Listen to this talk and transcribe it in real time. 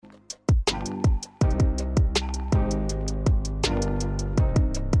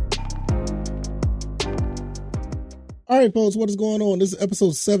All right, folks, what is going on? This is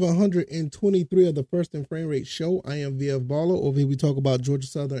episode 723 of the First and Frame Rate Show. I am VF Baller. Over here, we talk about Georgia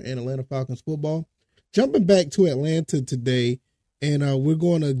Southern and Atlanta Falcons football. Jumping back to Atlanta today, and we're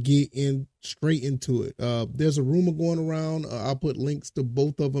going to get in straight into it. There's a rumor going around. I'll put links to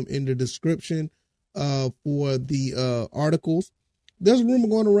both of them in the description for the articles. There's a rumor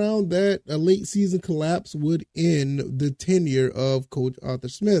going around that a late season collapse would end the tenure of Coach Arthur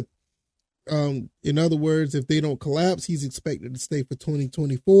Smith. In other words, if they don't collapse, he's expected to stay for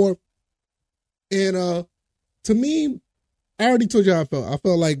 2024. And to me, I already told you how I felt. I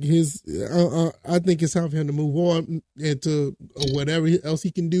felt like I think it's time for him to move on and to whatever else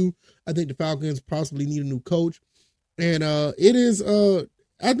he can do. I think the Falcons possibly need a new coach. And it is,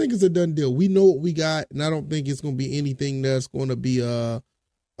 I think it's a done deal. We know what we got, and I don't think it's going to be anything that's going to be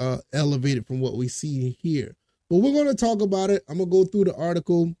elevated from what we see here. But we're going to talk about it. I'm going to go through the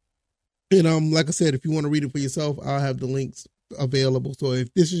article. And like I said, if you want to read it for yourself, I'll have the links available. So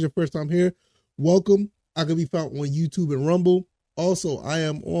if this is your first time here, welcome. I can be found on YouTube and Rumble. Also, I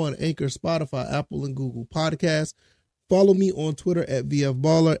am on Anchor, Spotify, Apple, and Google Podcasts. Follow me on Twitter at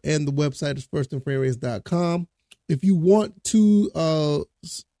VFBaller, and the website is firstandframerates.com. If you want to,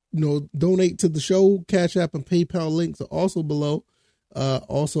 donate to the show, Cash App and PayPal links are also below.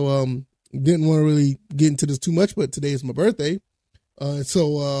 Didn't want to really get into this too much, but today is my birthday.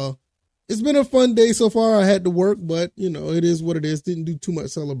 It's been a fun day so far. I had to work, but, it is what it is. Didn't do too much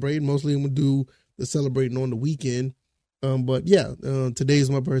celebrating. Mostly I'm going to do the celebrating on the weekend. Today's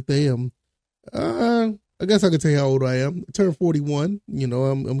my birthday. I guess I could tell you how old I am. I turned 41.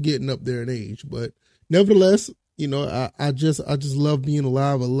 I'm getting up there in age. But nevertheless, I just love being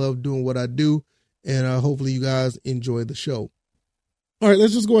alive. I love doing what I do. And hopefully you guys enjoy the show. All right,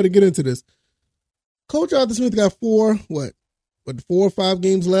 let's just go ahead and get into this. Coach Arthur Smith got 4 or 5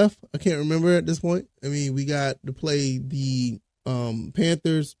 games left? I can't remember at this point. I mean, we got to play the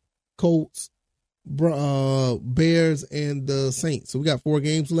Panthers, Colts, Bears, and the Saints. So we got 4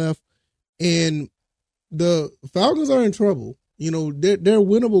 games left. And the Falcons are in trouble. They're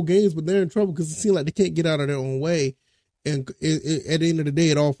winnable games, but they're in trouble because it seems like they can't get out of their own way. And at the end of the day,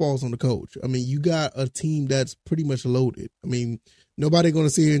 it all falls on the coach. I mean, you got a team that's pretty much loaded. I mean, nobody going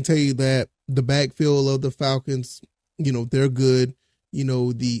to sit here and tell you that the backfield of the Falcons, they're good.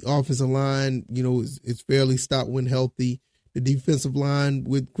 The offensive line, is fairly stout when healthy. The defensive line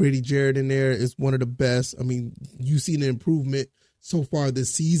with Grady Jarrett in there is one of the best. I mean, you see the improvement so far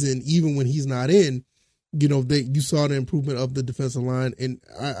this season, even when he's not in. You saw the improvement of the defensive line, and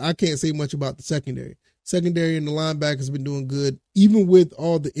I can't say much about the secondary. Secondary and the linebackers has been doing good. Even with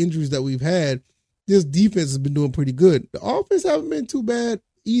all the injuries that we've had, this defense has been doing pretty good. The offense haven't been too bad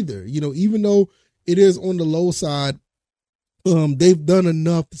either. Even though it is on the low side, they've done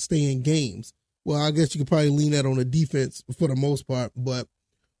enough to stay in games. Well, I guess you could probably lean that on the defense for the most part. But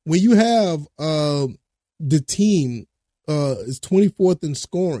when you have the team is 24th in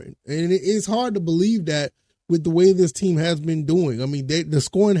scoring, and it's hard to believe that with the way this team has been doing. I mean, the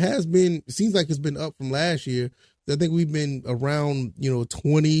scoring seems like it's been up from last year. I think we've been around,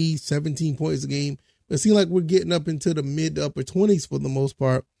 20, 17 points a game. It seems like we're getting up into the mid to upper 20s for the most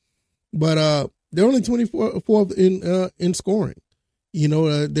part. But they're only 24th in scoring.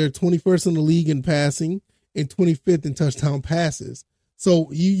 They're 21st in the league in passing and 25th in touchdown passes.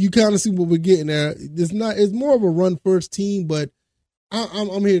 So you kind of see what we're getting there. It's more of a run first team, but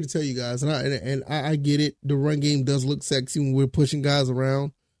I'm here to tell you guys, and I get it. The run game does look sexy when we're pushing guys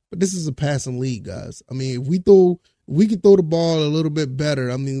around, but this is a passing league, guys. I mean, if we could throw the ball a little bit better,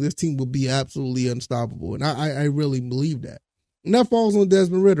 I mean, this team would be absolutely unstoppable, and I really believe that. And that falls on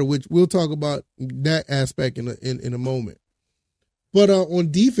Desmond Ridder, which we'll talk about that aspect in a moment. But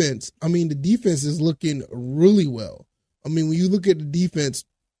on defense, I mean, the defense is looking really well. I mean, when you look at the defense,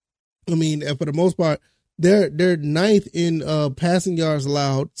 I mean, for the most part, they're 9th in passing yards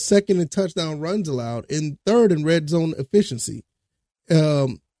allowed, 2nd in touchdown runs allowed, and 3rd in red zone efficiency.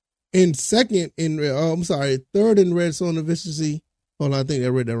 And 3rd in red zone efficiency. Hold on, I think I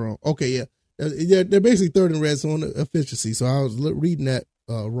read that wrong. Okay, yeah. They're basically 3rd in red zone efficiency. So I was reading that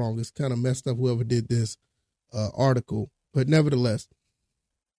wrong. It's kind of messed up whoever did this article. But nevertheless,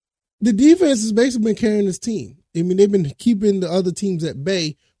 the defense has basically been carrying this team. I mean, they've been keeping the other teams at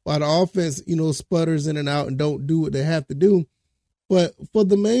bay while the offense, sputters in and out and don't do what they have to do. But for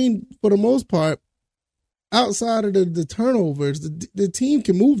the most part, outside of the turnovers, the team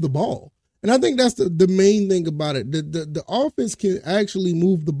can move the ball. And I think that's the main thing about it. The offense can actually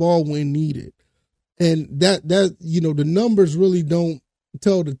move the ball when needed. And that the numbers really don't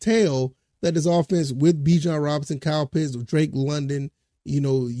tell the tale that this offense with Bijan Robinson, Kyle Pitts, Drake London,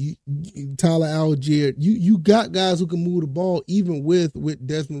 Tyler Algier. You got guys who can move the ball even with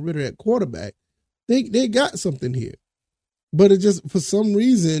Desmond Ridder at quarterback. They got something here, but it just for some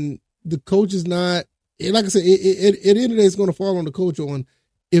reason the coach is not. Like I said, at the end of the day, it's going to fall on the coach on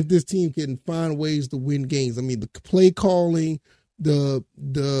if this team can find ways to win games. I mean, the play calling, the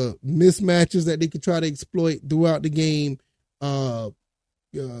mismatches that they could try to exploit throughout the game.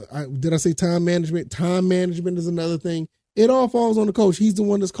 Did I say time management? Time management is another thing. It all falls on the coach. He's the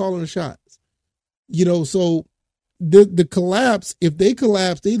one that's calling the shots. So the collapse, if they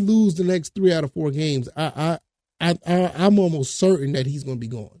collapse, they lose the next 3 out of 4 games. I'm almost certain that he's going to be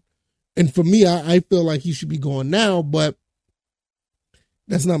gone. And for me, I feel like he should be gone now, but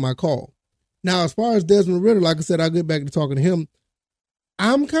that's not my call. Now, as far as Desmond Ridder, like I said, I'll get back to talking to him.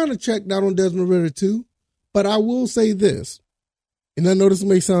 I'm kind of checked out on Desmond Ridder too, but I will say this, and I know this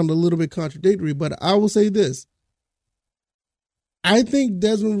may sound a little bit contradictory, but I will say this. I think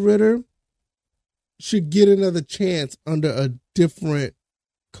Desmond Ridder should get another chance under a different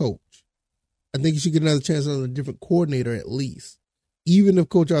coach. I think he should get another chance under a different coordinator at least. Even if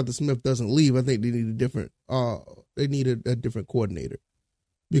Coach Arthur Smith doesn't leave, I think they need a different coordinator.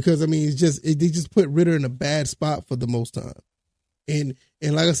 Because I mean, they just put Ridder in a bad spot for the most time. And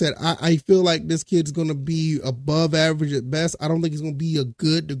like I said, I feel like this kid's gonna be above average at best. I don't think he's gonna be a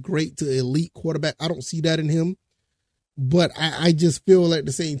good to great to elite quarterback. I don't see that in him. But I just feel like at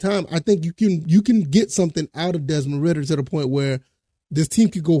the same time, I think you can get something out of Desmond Ridder to the point where this team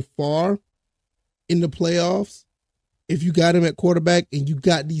could go far in the playoffs if you got him at quarterback and you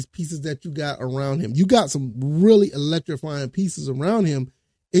got these pieces that you got around him. You got some really electrifying pieces around him.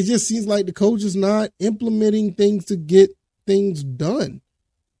 It just seems like the coach is not implementing things to get things done.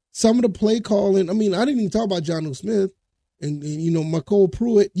 Some of the play calling, I mean, I didn't even talk about Jonnu Smith and McCole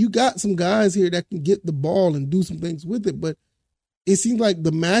Pruitt. You got some guys here that can get the ball and do some things with it, but it seems like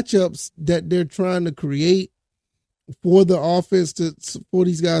the matchups that they're trying to create for the offense for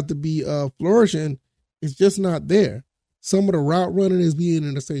these guys to be flourishing is just not there. Some of the route running is being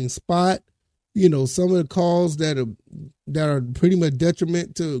in the same spot. Some of the calls that are pretty much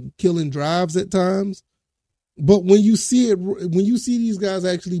detriment to killing drives at times. But when you see these guys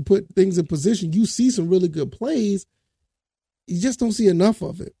actually put things in position, you see some really good plays. You just don't see enough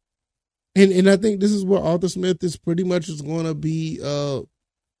of it. And I think this is where Arthur Smith is pretty much going to be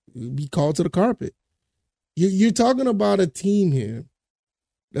called to the carpet. You're talking about a team here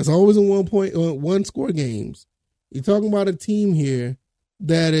that's always in 1 score games. You're talking about a team here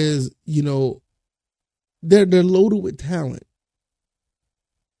that is, they're loaded with talent.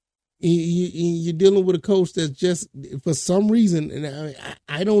 You're dealing with a coach that's just, for some reason, and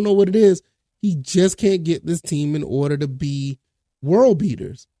I don't know what it is, he just can't get this team in order to be world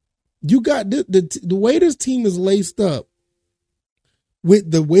beaters. You got the way this team is laced up,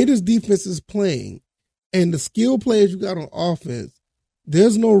 with the way this defense is playing, and the skill players you got on offense.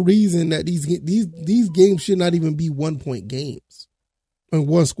 There's no reason that these games should not even be 1-point games or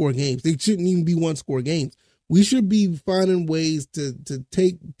 1 score games. They shouldn't even be 1 score games. We should be finding ways to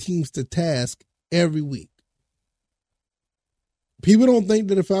take teams to task every week. People don't think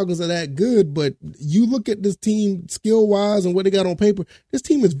that the Falcons are that good, but you look at this team skill wise and what they got on paper. This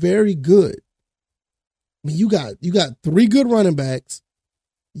team is very good. I mean, you got 3 good running backs.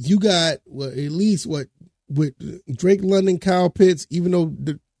 You got at least with Drake London, Kyle Pitts, even though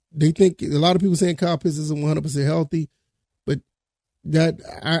they think a lot of people saying Kyle Pitts isn't 100% healthy, but that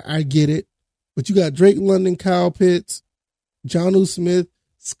I get it. But you got Drake London, Kyle Pitts, Jonnu Smith,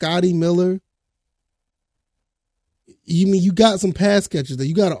 Scotty Miller. You got some pass catchers there.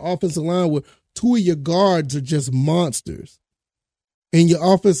 You got an offensive line where 2 of your guards are just monsters. And your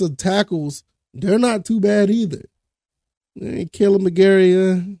offensive tackles, they're not too bad either. Caleb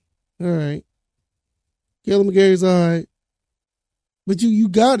McGarry, all right. Caleb McGarry's all right. But you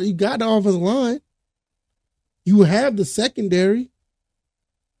got the offensive line. You have the secondary.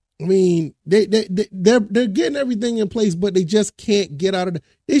 I mean, they're getting everything in place, but they just can't get out of it.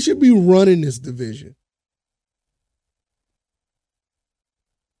 They should be running this division.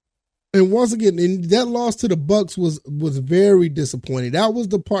 And once again, that loss to the Bucs was very disappointing. That was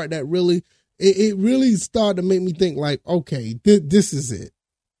the part that really started to make me think like, okay, this is it.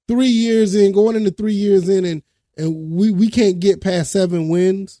 3 years in, going into 3 years in, and we can't get past 7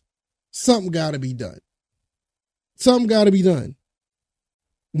 wins. Something got to be done. Something got to be done.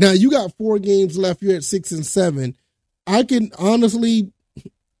 Now you got 4 games left. You're at 6 and 7. I can live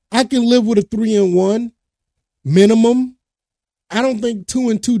with a 3-1 minimum. I don't think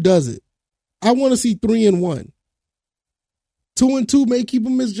 2-2 does it. I want to see 3-1. 2-2 may keep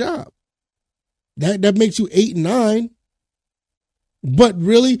him his job. That makes you 8 and 9. But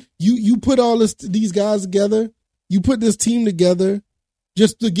really, you put all these guys together, you put this team together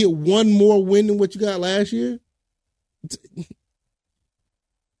just to get one more win than what you got last year.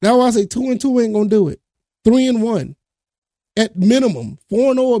 That's why I say 2-2 ain't gonna do it. 3-1 at minimum.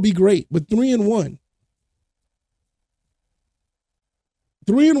 4-0 would be great, but 3-1.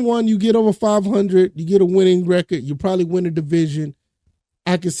 3-1, you get over 500, you get a winning record, you probably win a division.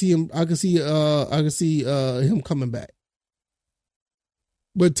 I can see him. I can see him coming back.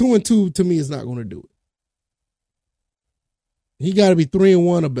 But 2-2 to me is not going to do it. He got to be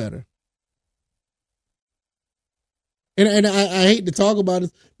 3-1 or better. And I hate to talk about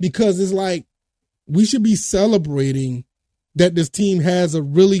it because it's like we should be celebrating that this team has a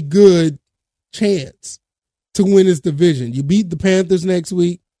really good chance to win this division. You beat the Panthers next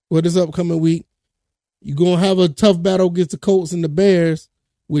week or this upcoming week. You're going to have a tough battle against the Colts and the Bears,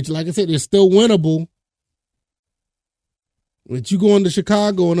 which, like I said, they're still winnable. But you go into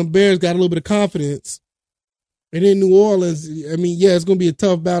Chicago and the Bears got a little bit of confidence. And in New Orleans, I mean, yeah, it's going to be a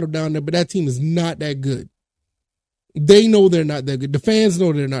tough battle down there, but that team is not that good. They know they're not that good. The fans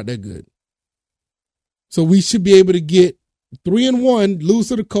know they're not that good. So we should be able to get 3-1, lose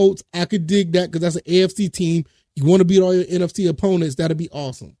to the Colts. I could dig that because that's an AFC team. You want to beat all your NFC opponents. That'd be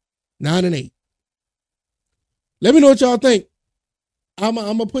awesome. 9-8. Let me know what y'all think. I'm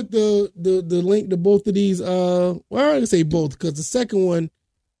gonna put the link to both of these. Well, I already say both because the second one,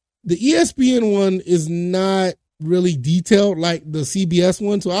 the ESPN one, is not really detailed like the CBS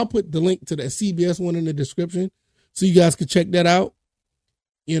one. So I'll put the link to the CBS one in the description so you guys can check that out.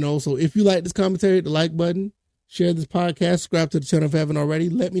 You know, so if you like this commentary, hit the like button, share this podcast, subscribe to the channel if you haven't already.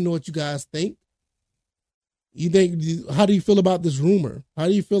 Let me know what you guys think. How do you feel about this rumor? How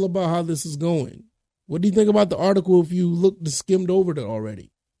do you feel about how this is going? What do you think about the article if you skimmed over it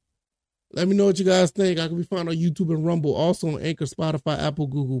already? Let me know what you guys think. I can be found on YouTube and Rumble, also on Anchor, Spotify, Apple,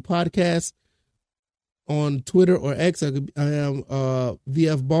 Google Podcasts, on Twitter or X. I am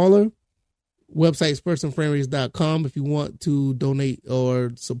VF Baller. Website is firstandframerates.com if you want to donate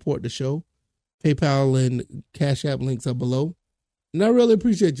or support the show. PayPal and Cash App links are below. And I really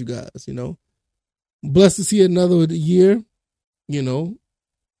appreciate you guys, you know. Blessed to see another year, you know.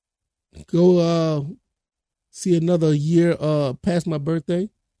 Go see another year past my birthday.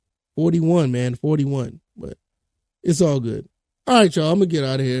 41, man, 41. But it's all good. All right, y'all, I'm going to get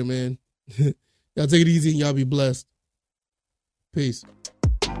out of here, man. Y'all take it easy and y'all be blessed. Peace.